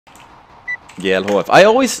GLHF.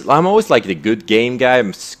 I'm always like the good game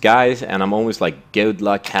guys, and I'm always like good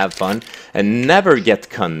luck, have fun, and never get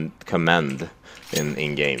commend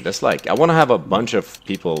in game. That's like I want to have a bunch of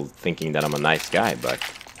people thinking that I'm a nice guy, but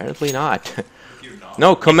apparently not.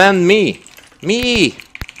 No, commend me,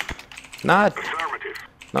 not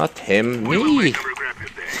him, me.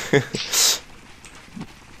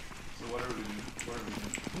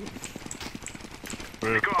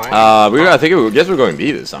 I guess we're going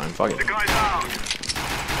B this time. Fuck it.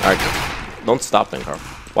 Alright, don't stop then, Carl.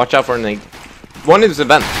 Watch out for an egg. One is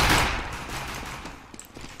event.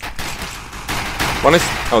 One is.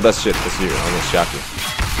 Oh, that's shit. That's you. I almost shot you.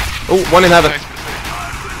 Oh, one in heaven.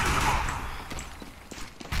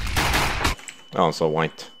 Oh, so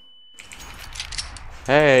white.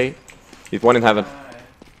 Hey, he's one in heaven.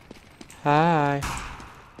 Hi.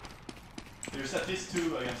 There's at least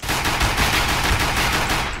two against.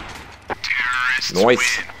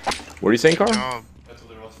 Noise. What are you saying, Carl? No.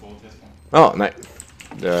 Oh, nice.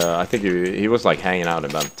 I think he was like hanging out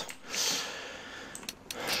about.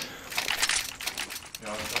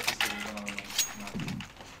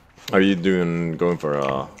 Are you going for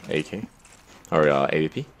AK or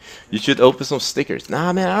AWP? You should open some stickers.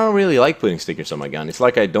 Nah, man, I don't really like putting stickers on my gun. It's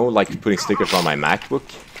like I don't like putting stickers on my MacBook.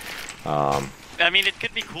 I mean, it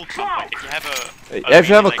could be cool to like, if you have a if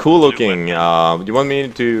you have a cool looking, you want me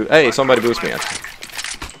to? Hey, somebody boost me. I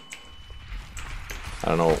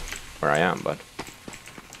don't know where I am, but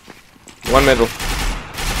one middle.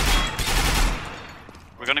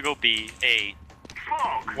 We're gonna go B, A.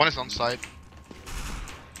 One is on side.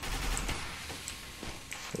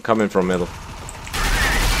 I'm coming from middle.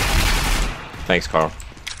 Thanks, Carl.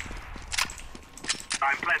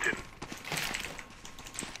 I'm planted.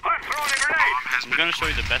 I'm throwing a grenade. I'm gonna show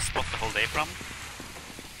you the best spot the whole day from.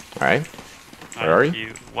 Alright. Where are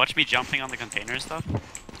you? Watch me jumping on the container and stuff.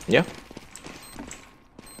 Yeah.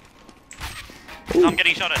 No, I'm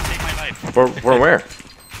getting shot at. Save my life. For where?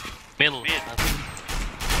 Middle.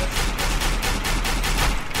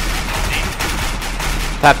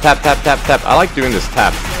 Tap. I like doing this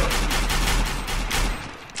tap.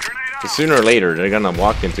 Because sooner or later, they're gonna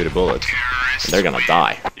walk into the bullets. And they're gonna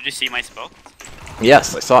die. Did you see my spot?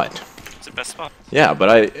 Yes, I saw it. It's the best spot. Yeah,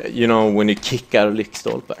 but you know, when you kick out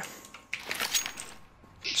lyktstolpar.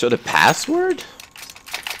 So the password?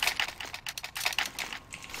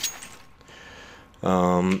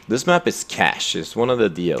 This map is cache. It's one of the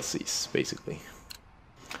DLCs, basically.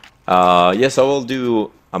 Yes, I will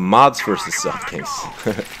do a mods versus sub games.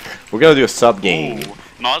 We're gonna do a sub game. Ooh,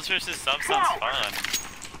 mods versus sub sounds fun.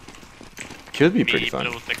 Could be pretty fun.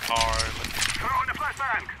 With the car,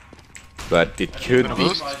 but it could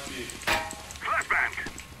be.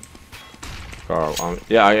 Carl,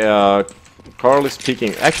 yeah, Carl is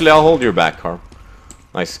peeking. Actually, I'll hold your back, Carl.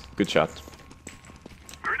 Nice, good shot.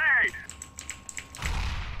 Grenade.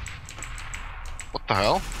 What the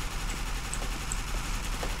hell?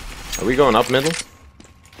 Are we going up middle?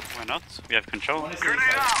 Why not? We have control. Grenade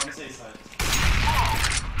out. I'm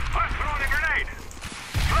throwing a grenade.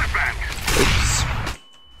 Flashbang. Oops.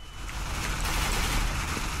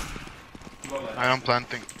 I am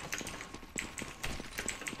planting.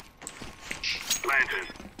 Planted.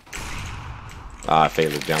 I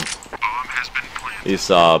failed the jump. He's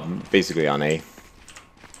basically on A.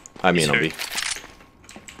 I mean on B.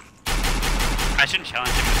 I shouldn't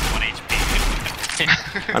challenge him with 1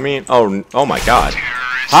 HP. I mean, oh my god.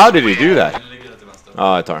 How did he do that?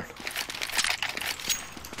 Oh, it's hard.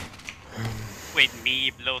 Wait,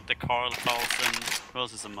 me, bloat the Carl Carlson. Who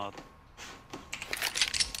else is a mod?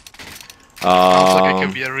 Sounds like it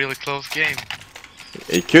could be a really close game.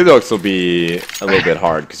 It could also be a little bit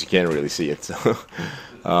hard because you can't really see it. So,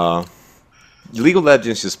 League of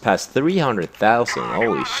Legends just passed 300,000.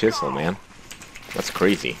 Holy shizzle, man. That's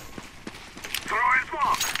crazy.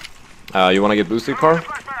 You wanna get boosted, Carl?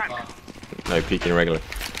 No, you're peeking regular.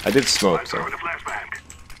 I did smoke, so.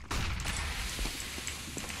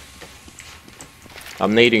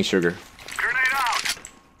 I'm nading sugar.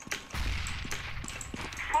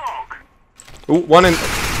 Ooh, one in.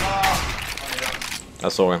 I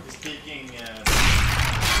saw him.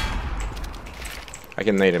 I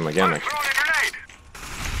can nade him again, actually.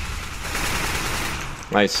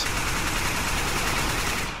 Nice.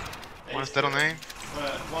 One is dead on A.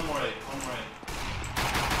 One more A.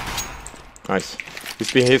 Nice. He's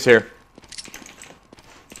here. He's hurt.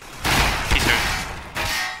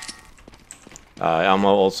 I'm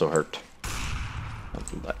also hurt.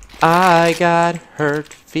 I got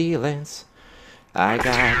hurt feelings. I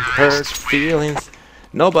got hurt feelings.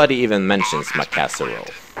 Nobody even mentions my casserole.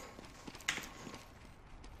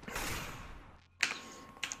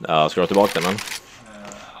 Ska du tillbaka den?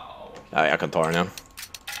 Ja, jag kan ta den igen.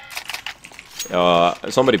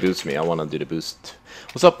 Somebody boost me. I wanna do the boost.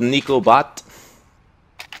 What's up, Nico Bot?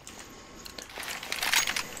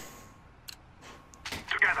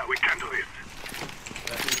 Together we can do this.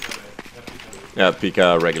 Yeah, peek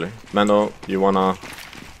regular. Mando, you wanna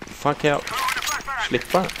fuck out? Throw in the flashbang.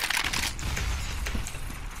 Slippa.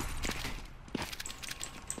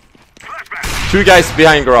 Flashbang. 2 guys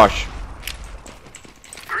behind garage.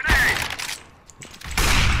 Grenade.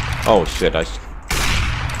 Oh shit!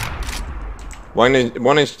 One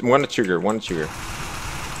sugar.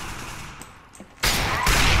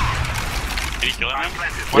 Did you kill him?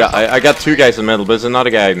 Yeah, I got 2 guys in the middle, but there's another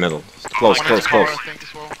guy in the middle. Close. I think as well.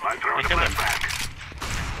 I'm throwing I the killed him. flashbang.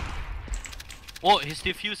 Oh, he's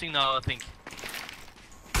defusing now, I think.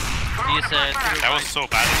 He's That was so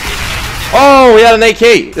bad. Oh, we had an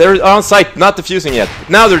AK. They're on site, not defusing yet.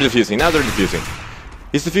 Now they're defusing.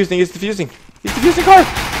 He's defusing. Car.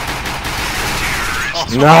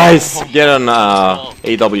 Nice. Get an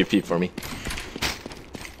AWP for me.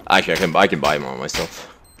 Actually, I can buy more myself.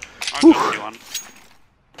 I'll give you one.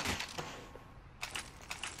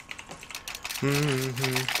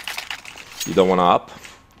 You don't wanna up?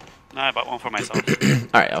 No, I bought one for myself.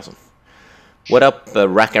 Alright, awesome. What up,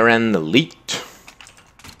 Rackaran Elite?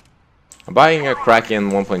 I'm buying a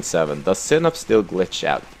Kraken 1.7. Does Synapse still glitch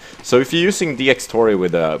out? So if you're using DX Tori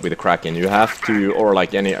with a Kraken, you have to, or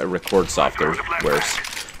like any record software,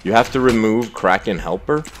 you have to remove Kraken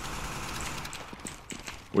Helper,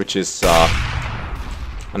 which is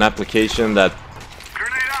an application that.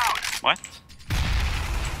 Grenade out. What?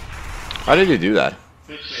 How did you do that?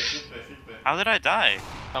 Fick B. How did I die?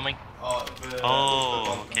 coming.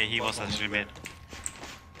 Oh, okay, he was actually mid.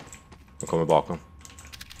 Jag kommer bakom.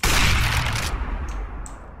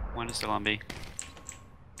 One is still on B.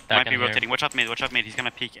 Back Might be in here. rotating. Watch out mid. He's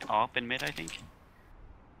gonna peek up in mid, I think.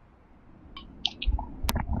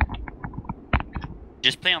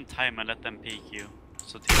 Just play on time and let them peek you.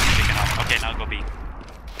 So teams are picking up. Okay, now go B.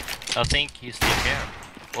 I think he's still here.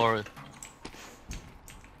 Or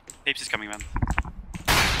Tejbz is coming, man.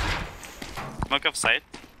 Smoke off site.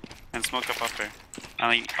 And smoke up upper.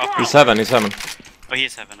 Upper. He's heaven. Oh, he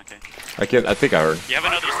is heaven, okay. I think I heard. You have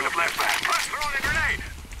another Throwing the smoke. flashbang. Throwing a grenade.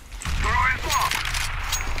 Throwing smoke.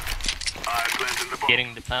 I'm planting the bomb.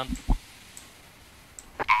 getting the plant.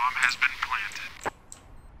 Bomb has been planted.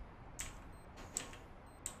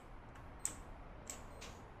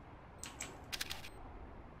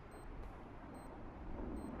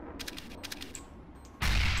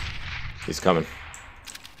 He's coming.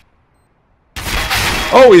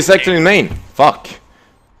 Oh, he's actually in main. Fuck.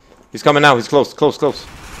 He's coming now. He's close.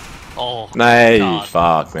 Oh, Nay, God.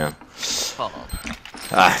 fuck, man. Oh.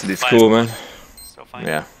 It's cool, man. So fine.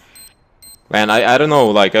 Yeah. Man, I don't know,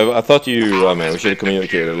 like, I thought you, man, we should have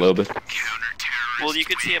communicated a little bit. Well, you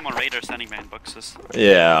could see him on radar standing behind boxes.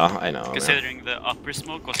 Yeah, I know, man. Considering the upper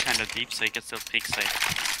smoke was kind of deep, so he could still peek safe.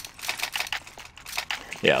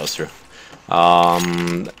 Yeah, that's true.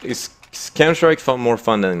 Is Counter-Strike more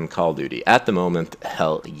fun than Call of Duty? At the moment,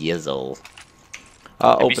 hell yezzle.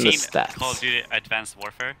 Have Open you the seen stats. Call of Duty Advanced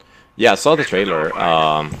Warfare? Yeah, I saw the trailer.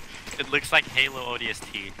 It looks like Halo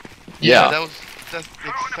ODST. Yeah. That's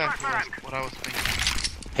exactly what I was thinking.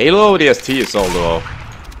 Halo ODST is although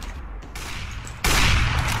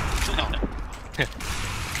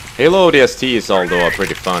Halo ODST is although a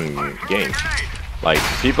pretty fun game. Like,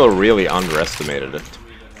 people really underestimated it.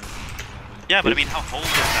 Yeah, but I mean, how old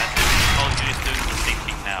is that? Call of Duty is doing the same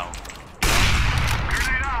thing now.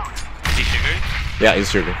 Is he sugar? Yeah,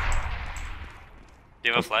 it's true. Do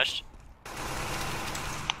you have a flash?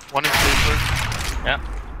 One is sleeper. Yeah.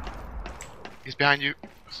 He's behind you.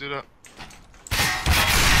 Suda.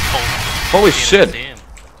 Holy Didn't shit! see him.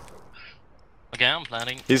 Okay, I'm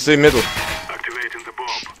planning. He's in middle. Activating the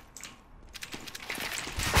bomb.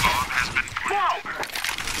 Bomb has been planted.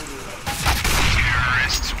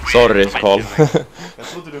 Sorry, Carl. Jag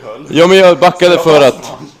trodde du höll. Ja, men jag backade för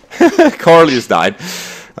att Carl just died.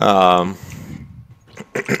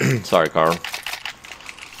 Sorry, Carl.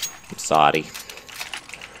 I'm sorry.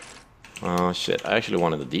 Oh shit, I actually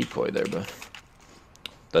wanted a decoy there, but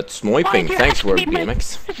that's sniping. Thanks, Word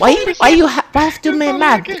BMX. Why you have to be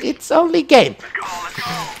mad? It's only game.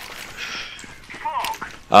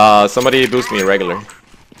 Somebody boost me regular.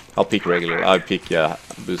 I'll peek regular. I'll peek, yeah,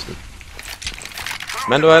 boosted.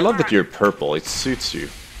 Mando, I love that you're purple. It suits you.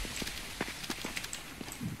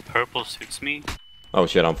 Purple suits me. Oh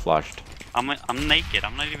shit, I'm flashed. I'm naked.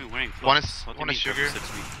 I'm not even wearing clothes. One is sugar.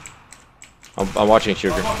 Suits me? I'm watching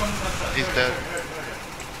Sugar. He's dead.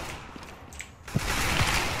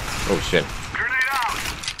 Oh shit. Grenade out.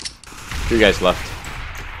 Two guys left.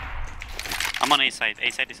 I'm on A side. A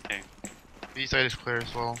side is clear. B side is clear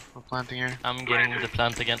as well. We're planting here. I'm getting the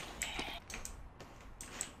plant again.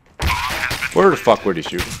 Where the fuck were they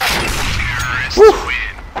shooting? Woo!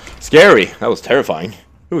 Scary. That was terrifying.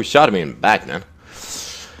 Ooh, shot me in the back, man.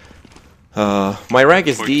 My rank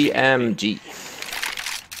is DMG.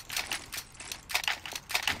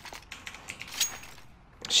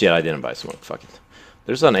 Shit, I didn't buy smoke. Fuck it.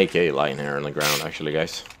 There's an AK lying here on the ground, actually,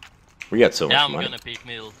 guys. We got so Yeah, much I'm money. gonna peek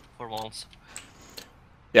middle for once.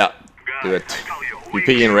 Yeah, do it. You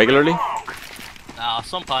peeking regularly?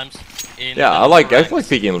 Sometimes. In Yeah, the I like ranks.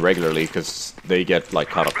 peeking regularly because they get like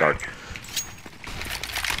caught off guard.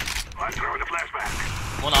 I'm throwing the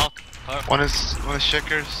flashback. One out. Her. One is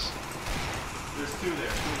checkers. There's two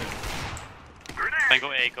there. Then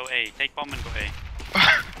go A, go A. Take bomb and go A.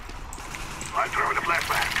 I'm throwing the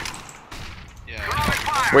flashback.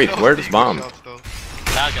 Yeah. Wait, where's this bomb?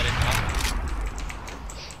 Yeah, I got it now.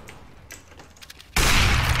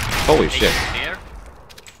 Holy shit. Here.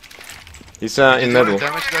 He's in middle.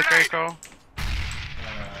 Damage that guy, Carl.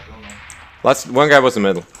 One guy was in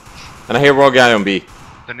middle. And I hear one guy on B.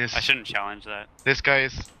 Then I shouldn't challenge that. this guy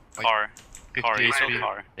is like Car. Car. 50 He's on HP.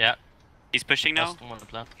 car. Yeah. He's pushing now. Just one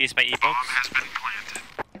plant. He's by E-box.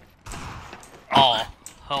 Oh,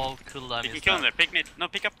 how cool I You can missed kill him that. there. Pick mid. No,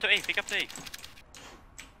 pick up to A. Pick up to A.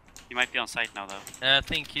 He might be on site now though. I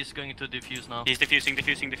think he's going to defuse now. He's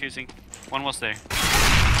defusing. One was there.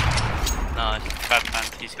 Nice. Bad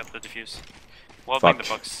plant. He's got the defuse. Wobbling the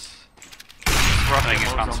Fuck. box. Roughing Roughing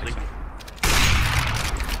his or pants something. liksom.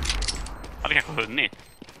 Hade kanske hunnit.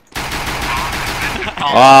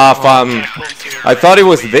 Ah, fan. I thought he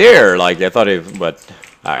was there. Like, I thought he... But...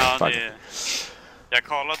 Alright, Ja, fuck. det... Jag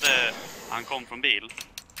kollade... Han kom från bil.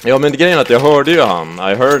 Ja, men grejen är att jag hörde ju han.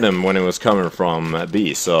 I heard him when he was coming from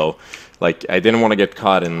B, so... Like, I didn't want to get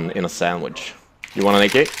caught in a sandwich. You want an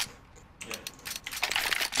AK?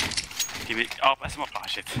 Ja, som har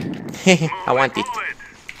flashit. I want it.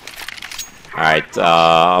 Alright,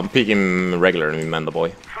 I'm peeking regular, man, the boy.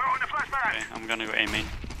 Throwing the flashback. Okay, I'm gonna go A main.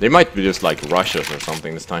 They might be just like rush us or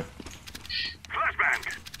something this time.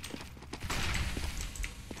 Flashbang.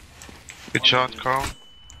 Good shot, Carl.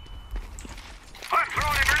 I'm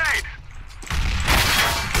throwing a grenade.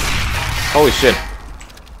 Holy shit.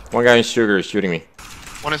 One guy in sugar is shooting me.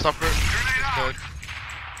 One is upper. He's dead.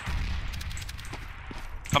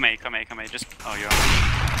 Come A. Just... Oh, you're on.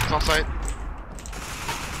 He's on site.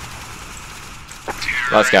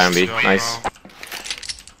 Last guy on B. Go, Nice.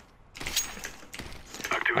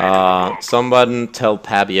 Carl. Somebody tell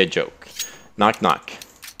Pabby a joke. Knock knock.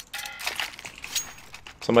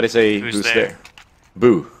 Somebody say who's there?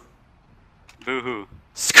 Boo. Boo-hoo.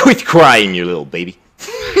 Quit crying, you little baby.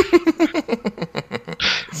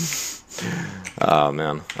 Oh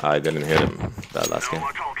man, I didn't hit him that last No game.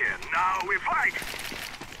 more talking. Now we fight.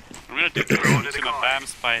 I'm gonna do some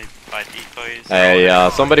BAMs by decoys. Hey,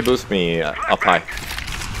 somebody boost me up high.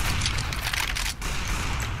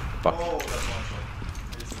 Fuck. Oh, that's one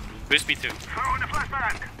shot. Boost me too. Throwing the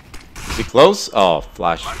flashbang. Is he close? Oh,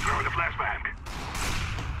 flash. I'm throwing the flashbang.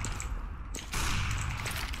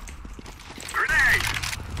 Grenade.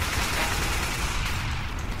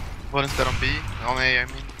 One is dead on B. On A, I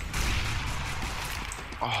mean.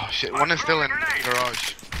 Oh shit, one is still in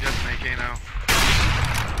garage. He has an AK now.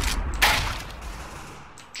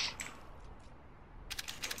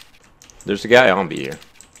 There's a guy on B here.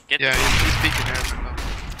 Get Yeah, he's peeking there. But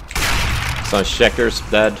no. Some checkers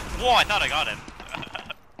dead. Whoa, I thought I got him.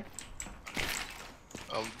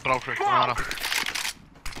 Bra försök, nära.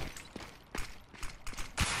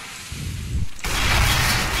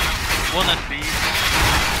 One at B.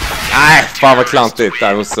 Ah, fan vad klantigt.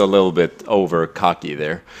 I was a little bit over cocky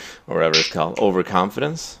there. Or whatever it's called.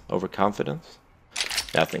 Overconfidence? Overconfidence?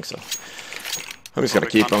 Yeah, I think so. I'm just gonna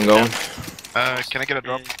keep on going. Can I get a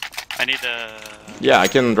drop? I need a... Yeah, I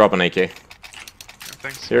can drop an AK. Yeah,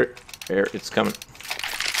 thanks. Here, it's coming.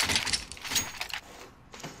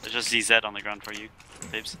 There's just ZZ on the ground for you,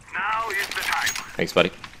 Tejbz. Now is the time. Thanks,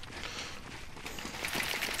 buddy.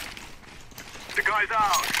 The guy's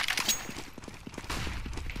out.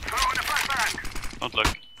 Throwing the flashbang. Don't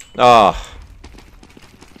look. Ah.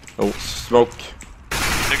 Oh, smoke.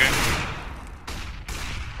 Trigger.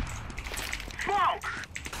 Smoke.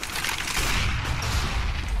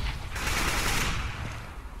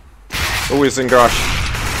 Oh, he's in garage.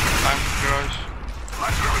 I'm in garage.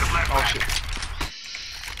 I'm throwing the flashbang. Oh shit.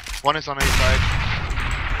 One is on A side.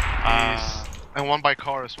 And one by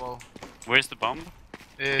car as well. Where's the bomb?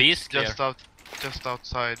 It's B is clear. just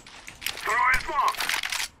outside. Throwing smoke.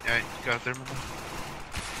 Yeah, you got it there, man.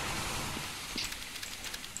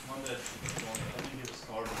 One dead. One. I think he was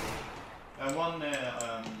scarred. And one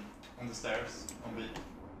on the stairs on B.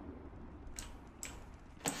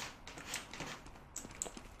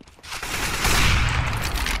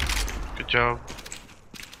 Good job.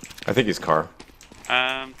 I think he's car.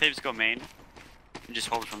 Tejbz go main. And just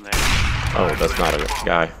hold from there. Oh, that's not a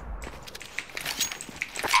guy.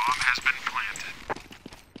 Bomb has been planted.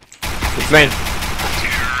 It's main.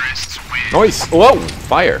 Terrorists win. Noise! Whoa!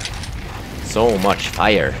 Fire! So much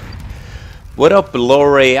fire. What up,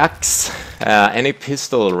 Loreax? Any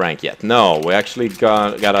pistol rank yet? No, we actually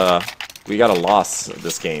got a loss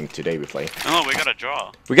this game today we played. No, we got a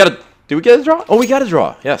draw. Did we get a draw? Oh, we got a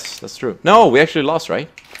draw. Yes, that's true. No, we actually lost, right?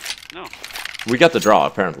 No. We got the draw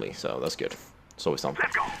apparently, so that's good. So it's something.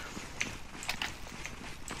 Let's go.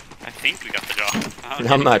 I think we got the draw.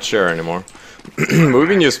 I'm not sure anymore.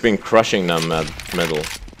 We've just been crushing them at middle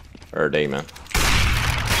day, man.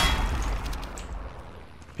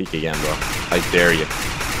 Peek again, bro. I dare you.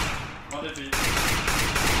 One dead B.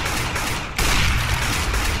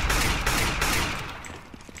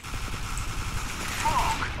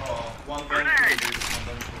 Oh, one down from B. One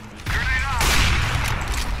down from B. Grenade out.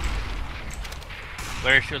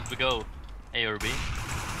 Where should we go? A or B?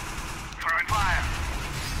 Throwing fire.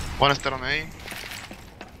 One is dead on A.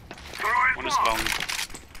 Throwing One is smoke. long.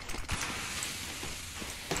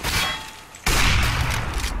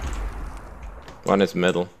 One is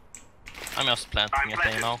middle. I'm just planting at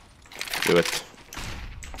A now. Do it.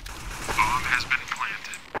 Bomb has been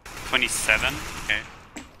planted. 27. Okay.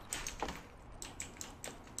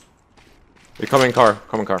 You're coming car.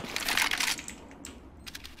 Coming car. Two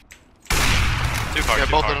car, Yeah,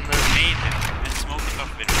 two both car. of them there. Main and smoke it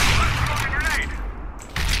off with. Throwing grenade.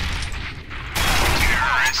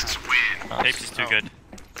 Terrorists win. Tejbz is too good.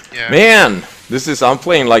 Yeah. Man, I'm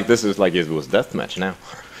playing like this is like it was deathmatch now.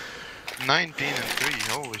 19 and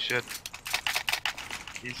 3. Holy shit.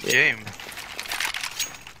 Easy game.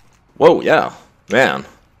 Whoa, yeah, man,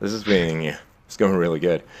 it's going really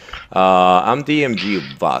good. I'm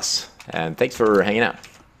DMG Boss, and thanks for hanging out.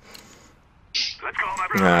 Let's go, my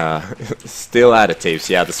brother. Still additives,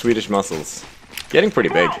 yeah, the Swedish muscles getting pretty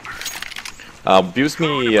big. Boost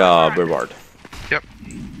me reward. Yep.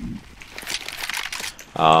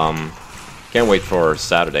 Can't wait for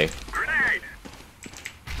Saturday. Grenade.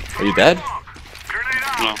 Are you dead? Grenade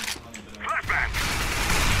out. No. Flashbang.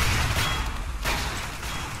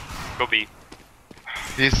 Go B.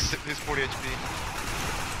 He's 40 HP.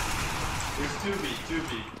 There's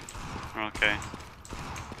 2B. Okay.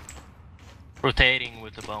 Rotating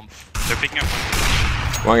with the bomb. They're picking up.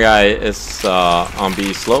 One guy is on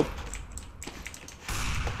B slope.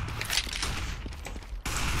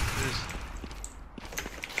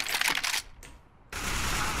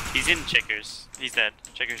 He's in checkers. He's dead.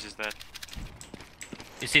 Checkers is dead.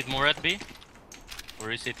 Is it more at B?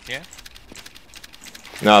 Or is it here?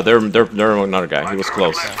 No, they're another guy. He was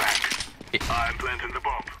close. I'm planting the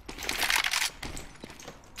bomb.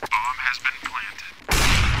 Bomb has been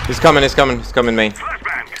planted. He's coming, main.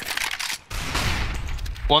 Flashbang.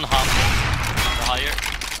 One half. The higher.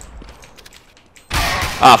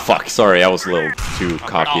 Ah, fuck. Sorry, I was a little too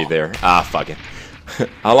cocky there. Ah, fuck it.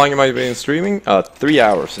 How long have I been streaming? 3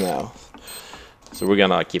 hours now. So we're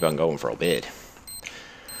gonna keep on going for a bit.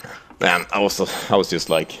 Man, I was just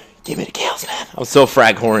like, give me the kills, man. I was so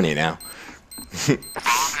frag horny now. Bomb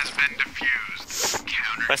has been defused.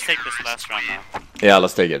 Counter. Let's take this last round now. Yeah,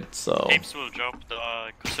 let's take it. So Tejbz will drop. The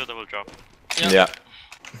Kusuda will drop. yeah.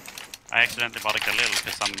 I accidentally bought a Galil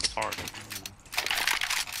because I'm retarded.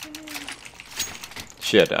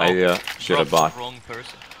 Shit, I should have bought. Wrong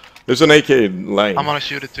person. There's an AK lane. I'm gonna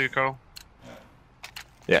shoot it too, Carl.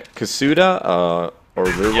 Yeah, Kasuda or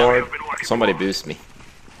reward. Somebody boost me.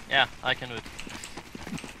 Yeah, I can do it.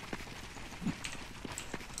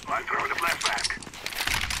 I'm throwing the flashbang.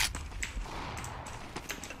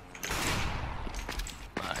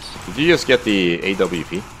 Nice. Did you just get the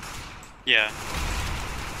AWP? Yeah.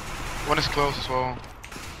 One is close as well.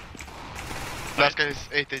 Last guy is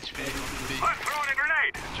 8 HP. I'm throwing a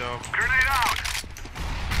grenade. Good job. Grenade out.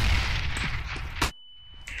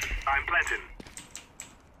 I'm planting.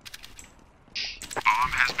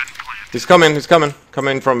 Bomb has been planted. He's coming.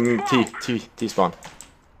 Coming from T spawn.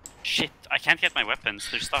 Shit, I can't get my weapons.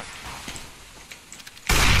 They're stuck.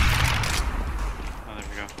 Oh, there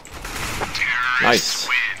we go. Nice.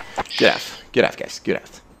 Good af, guys. Good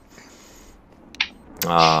af.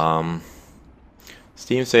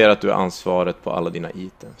 Steam säger att du har ansvaret på alla dina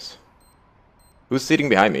items. Who's sitting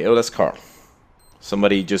behind me? Oh, that's Carl.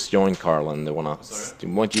 Somebody just joined Carl and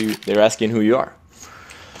they're asking who you are.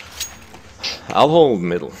 I'll hold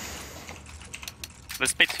middle.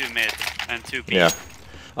 Let's play 2 mid and 2 B. Yeah.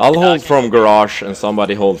 I'll hold from garage and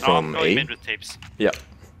somebody hold No, I'm from going A. mid with Tejbz. Yeah.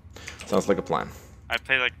 Sounds like a plan. I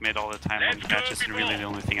play like mid all the time on catch. It's really the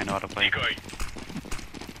only thing I know how to play.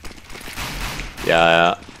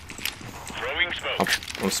 Yeah. Throwing smoke.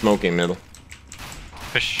 I'm smoking middle.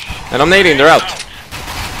 Push. And I'm nading, they're out.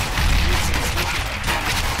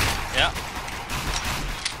 Yeah.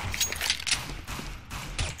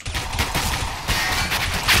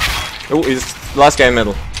 Oh, he's last guy in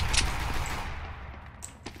middle.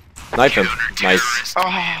 Knife him. Nice. Oh,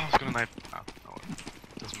 I was gonna knife. Oh, no,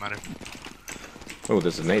 doesn't matter. Oh,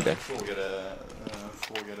 there's a nade there.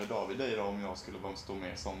 Frågade David dig då om jag skulle bara stå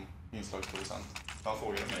med som inslagsproducent. Han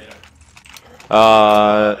frågade mig det. Det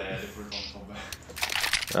får du ta med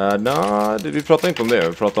Tobbe. Vi pratar inte om det,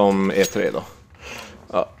 vi pratar om E3 då.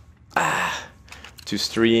 To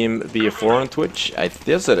stream BF4 on Twitch?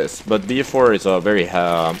 Yes it is, but BF4 is a very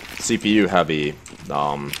CPU heavy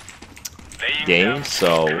game,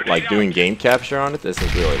 so like doing game capture on it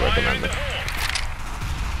isn't really recommended.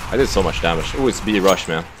 I did so much damage. Oh, it's B rush,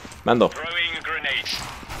 man. Mendo.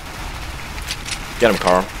 Get him,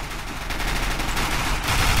 Carl.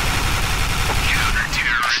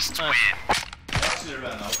 Actually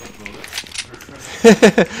ran out of bullets.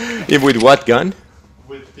 With what gun?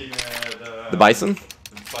 With The Bison? the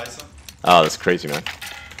Bison. Oh, that's crazy, man.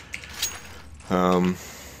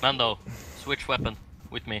 Mando, switch weapon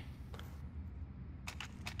with me.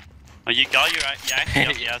 Oh, you got your actually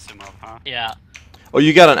got the Asimov, huh? Yeah. Oh,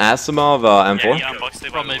 you got an Asimov M4? Yeah, you unboxed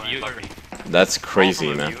it From by a the way. viewer. That's Oh, crazy,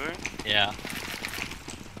 from a man. viewer? Yeah.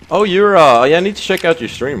 Oh, you're yeah, I need to check out your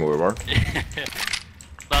stream, Warbar.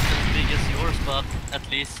 Not as big as yours, but at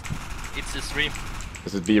least it's a stream.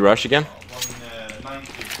 Is it B rush again?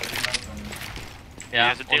 190. Yeah,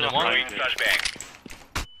 has a deal only of one. right.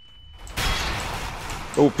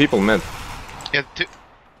 Oh, people mid. Yeah,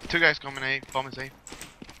 two guys coming A, bomb is A.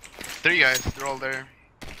 3 guys, they're all there.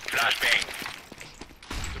 Flashbang.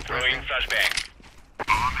 Throwing flashbang.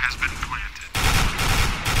 Bomb has been planted.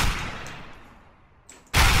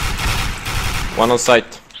 One on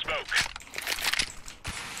site. Smoke.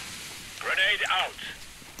 Grenade out.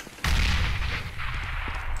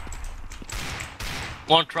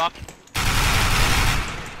 One truck.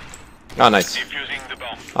 Oh, nice. Defusing the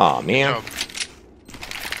bomb. Oh man. Job.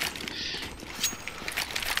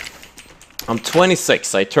 I'm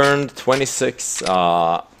 26. I turned 26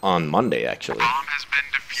 on Monday, actually. Bomb has been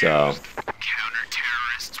defused. So,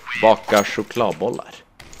 Counter-terrorists win. baka chokladbollar.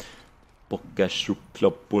 Baka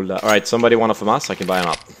chokladbollar. Alright, somebody want a FAMAS? I can buy him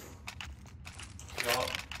up.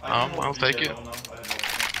 I'll take it.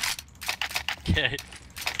 Okay.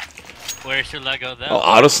 Where should I go then? Oh,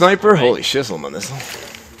 auto sniper? Holy shizzle, man. This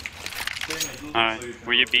Alright,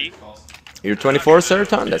 will you be? You're 24,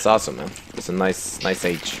 Seroton? That's awesome, man. That's a nice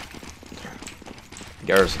age.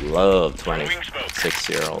 Girls love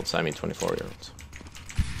 26-year-olds. I mean 24-year-olds.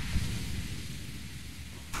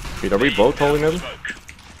 Dude, are we both holding them?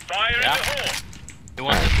 Fire Yeah. in the hole. You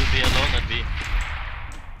wanted to be alone at B.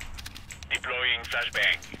 Deploying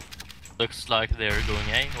flashbang. Looks like they're going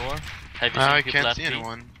A, or have you I seen people can't at see B?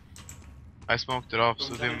 anyone. I smoked it off,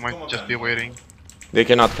 so they might just be waiting. They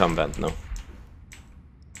cannot come vent, no.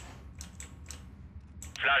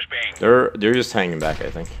 Flashbang. They're just hanging back, I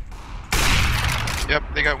think. Yep,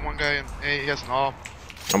 they got one guy in A, he has an all.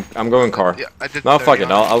 I'm going car. Yeah, I did. No, fuck 30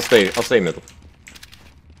 it. on I'll stay middle.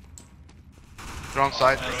 They're on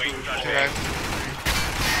side. 2 guys.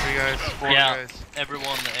 3 guys. 4 Yeah, guys.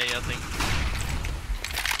 everyone A, I think.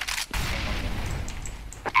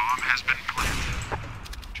 Bomb has been planted.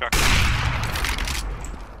 Truck.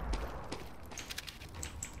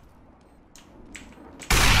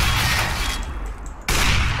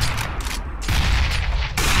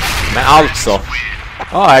 Men alltså.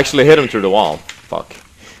 Oh, I actually hit him through the wall. Fuck.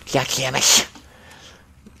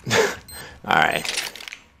 Alright.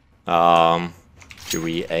 Do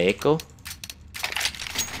we echo?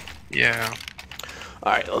 Yeah.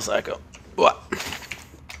 Alright, let's echo. What?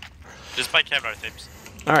 Just buy Kevlar Tejbz.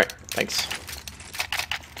 Alright, thanks.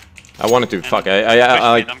 I wanted to. Fuck. Push I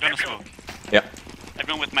mid, I'm gonna smoke. yeah.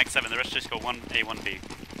 Everyone with max 7, the rest just go 1A, 1B.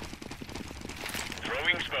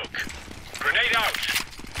 Throwing smoke. Grenade out.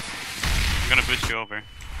 I'm gonna boost you over.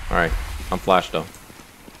 Alright. I'm flashed though.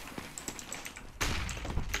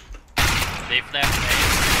 They flashed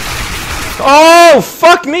Oh,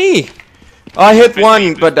 fuck me! I hit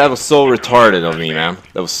one, but that was so retarded of me, man.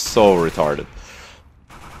 That was so retarded.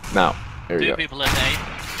 Now, there A. you 2 go. people at A.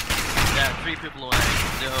 Yeah, 3 people on A.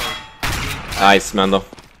 They're Nice, Mendo.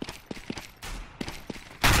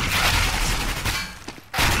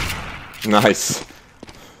 Nice.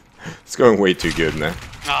 It's going way too good, man.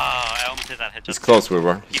 I almost hit that head. He's close, we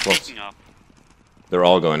were. He's He's close. peeking up. They're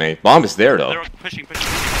all going A. Bomb is there, though. They're pushing.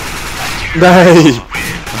 Nice!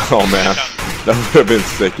 Oh, man. That would have been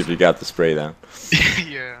sick if you got the spray down.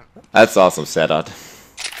 Yeah. That's awesome setup.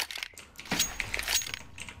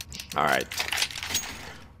 Alright.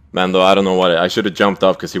 Man, though, I don't know what... I should have jumped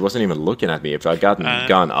up because he wasn't even looking at me. If I'd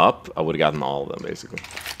gone up, I would have gotten all of them, basically.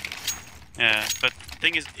 Yeah, but the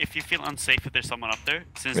thing is, if you feel unsafe if there's someone up there,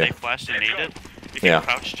 since Yeah. they flashed and naded, if you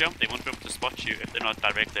crouch jump, they won't be able to spot you if they're not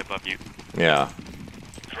directly above you. Yeah.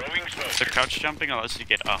 Throwing smoke. So crouch jumping allows you to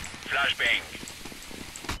get up. Flashbang.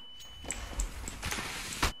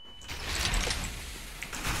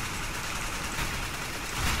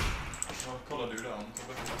 Kolla du den.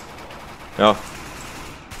 Yeah.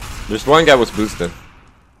 There's one guy was boosted.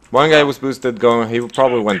 One guy was boosted going... He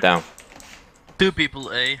probably went down. 2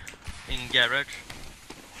 people A in garage.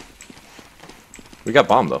 We got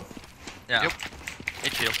bomb, though. Yeah. Yep.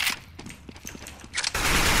 It's chill.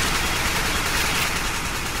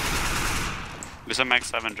 There's a Max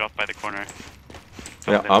 7 drop by the corner.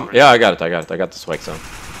 Yeah, yeah, I got it. I got the swag zone.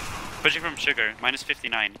 Pushing from Sugar, minus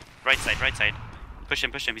 59. Right side. Push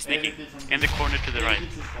him, he's sneaking. In the corner to the right.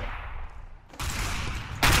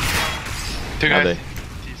 2 Are guys. they?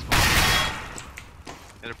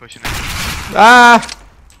 Yeah, they're pushing it. Ah!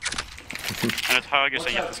 And ett höger så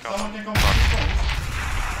jätteskapad. Someone can come.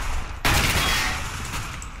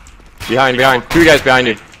 Behind. 2 guys behind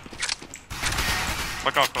you.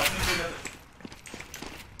 Back off.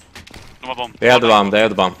 De har bomb. They had the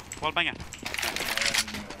bomb. Wallbanga.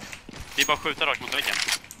 Det är bara att skjuta rakt mot väggen.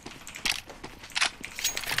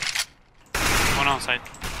 One on side.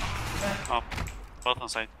 Up. Both on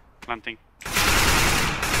side. Planting. Bomb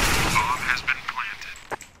has been planted.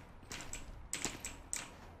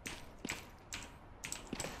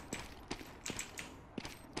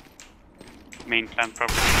 Main plant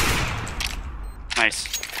property. Nice.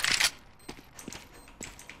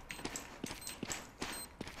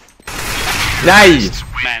 Nice!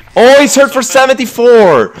 Man. Oh, he's hurt for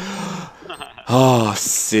 74! Oh,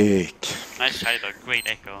 sick. Nice try though. Great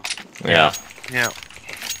echo. Yeah. Yeah.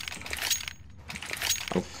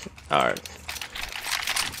 Alright.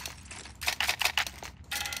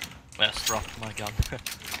 West dropped my gun.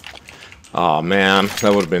 Oh, man.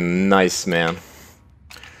 That would have been nice, man.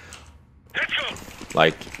 Let's go.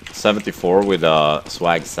 Like, 74 with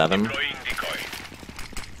swag 7. Deploying decoy.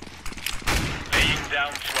 Laying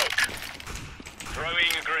down smoke.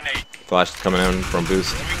 Throwing a grenade. Flash coming in from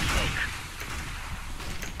boost. Throwing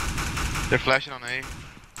smoke. They're flashing on A.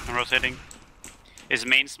 I'm rotating. Is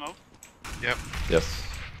main smoke? Yep. Yes.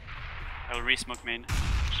 I will re-smoke main.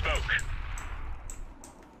 Smoke.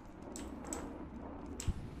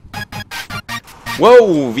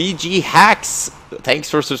 Whoa, VG Hacks! Thanks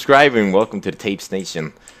for subscribing. Welcome to the Tejbz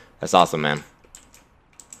Nation. That's awesome, man.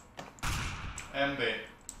 MB.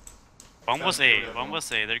 One was A.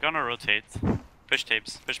 They're gonna rotate. Push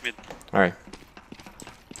Tejbz. Push mid. Alright.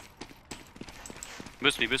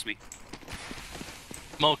 Boost me.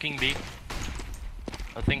 Smoking B.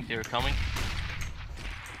 I think they're coming.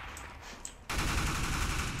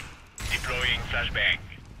 Deploying flashbang.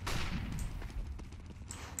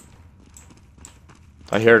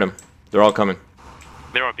 I heard them. They're all coming.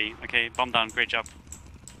 There are B. Okay, bomb down. Great job.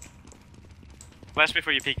 Flash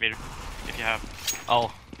before you peek, Vader. If you have.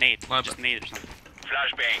 Oh, Nade. My Just bad. nade or something.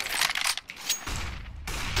 Flashbang.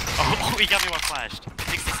 Oh, he got me one flashed.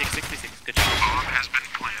 66. Good job. Bomb has been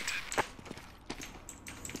planted.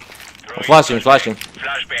 Throwing Flashing.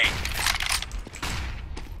 Flashbang.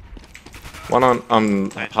 One on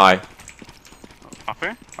Nice. high.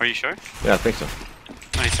 Upper? Are you sure? Yeah, I think so.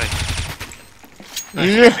 Nice.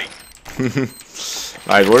 Yeah.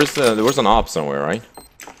 Alright, there was an op somewhere, right?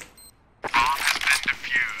 Bomb has been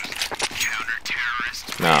defused.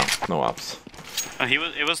 Counter-terrorist. No ops. Oh,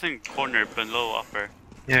 it was in corner below upper.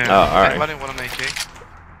 Yeah. Oh, alright. Anybody want an AK?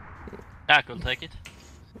 I could take it.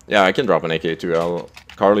 Yeah, I can drop an AK too.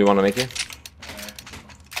 Carl, you want an AK?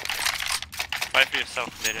 Buy for yourself,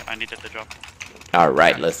 Vader. I needed the drop.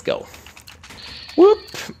 Alright, let's go. Whoop!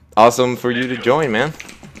 Awesome for you to join, man.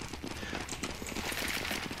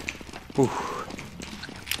 Whew.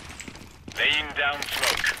 Laying down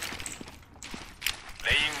smoke.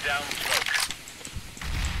 Laying down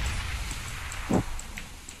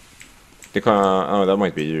smoke. Oh, that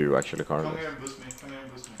might be you, actually, Carl. Come here and boost me.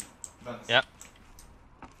 Vents. Yep.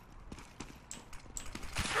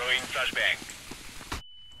 Throwing flashbang.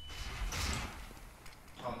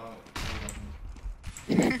 Oh, no.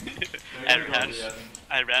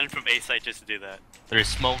 I ran from A side just to do that. There is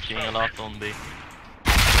smoking a lot on B.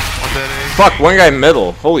 On the Fuck, one guy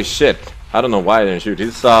middle. Holy shit. I don't know why I didn't shoot.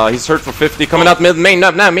 He's hurt for 50. Coming out mid, main,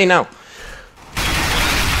 now, main now.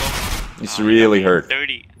 He's really hurt.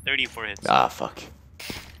 34 hits. Ah, fuck.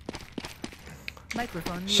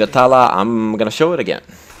 Microphone muted. Shatala, I'm gonna show it again.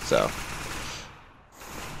 So.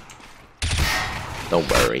 Don't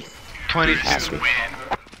worry. 22.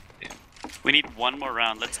 We need one more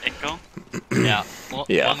round. Let's echo. Yeah.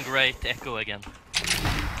 Yeah. One great echo again.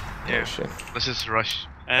 Yeah. Oh, shit. Let's just rush.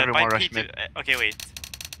 Buy Everyone rush P2. mid. Okay, wait.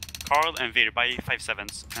 Carl and Vir buy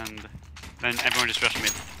 5.7s, and then everyone just rush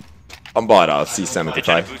mid. I'm bought They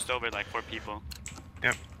try to C75. boost over like 4 people.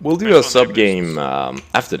 We'll do a sub game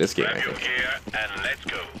after this game, I Grab your think. gear and let's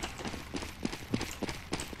go.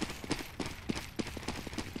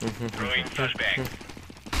 Throwing flashbang.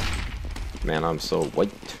 Man, I'm so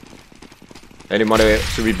white. Anybody,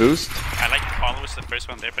 should we boost? I like Carl was the first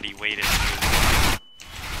one there, but he waited.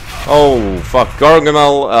 Oh, fuck.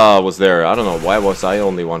 Gargamel was there. I don't know. Why was I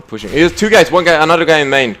only one pushing? Here's 2 guys. One guy, another guy in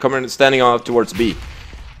main. Coming, standing off towards B.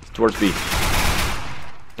 Towards B.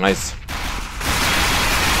 Nice.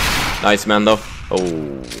 Nice, man, though.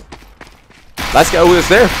 Oh. Last guy who was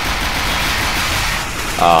there.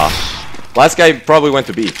 Last guy probably went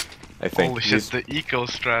to B, I think. Holy shit, the eco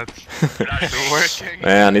strats. They're working.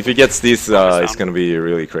 Man, if he gets these, it's gonna be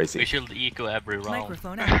really crazy. We should eco every round.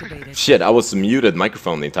 Microphone activated. Shit, I was muted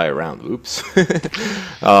microphone the entire round. Oops.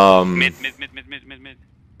 Mid.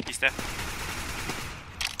 He's dead.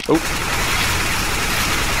 Oh,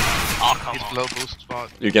 Oh, come He's on. below boost spot.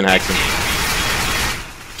 you can hack him.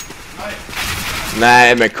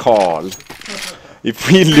 Nej, men Carl. If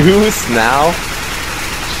we lose now,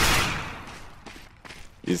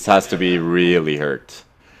 this has to be really hurt.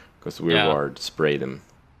 Because we Yeah. ward sprayed him.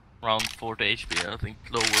 Round 40 HP, I think.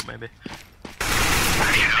 Lower, maybe.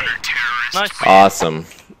 Nice. Awesome.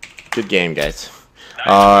 Good game, guys.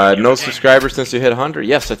 No subscribers since you hit 100?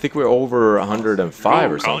 Yes, I think we're over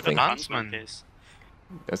 105 or Carl something. got Huntsman. Huntsman case.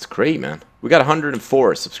 That's great, man. We got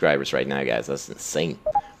 104 subscribers right now, guys. That's insane.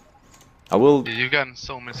 I will... You've gotten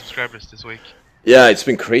so many subscribers this week. Yeah, it's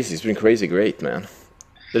been crazy. It's been crazy great, man.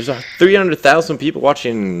 There's 300,000 people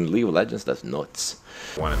watching League of Legends. That's nuts.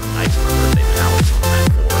 One of the nice birthday finales on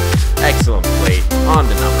that 4. Excellent play on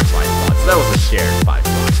the number 5 spot. So that was a shared 5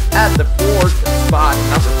 spot. At the 4th spot,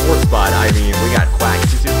 number 4 spot, I mean, we got Quack,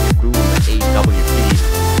 Suzuki, Boom, AWP,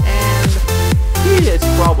 and he is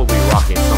probably rocking some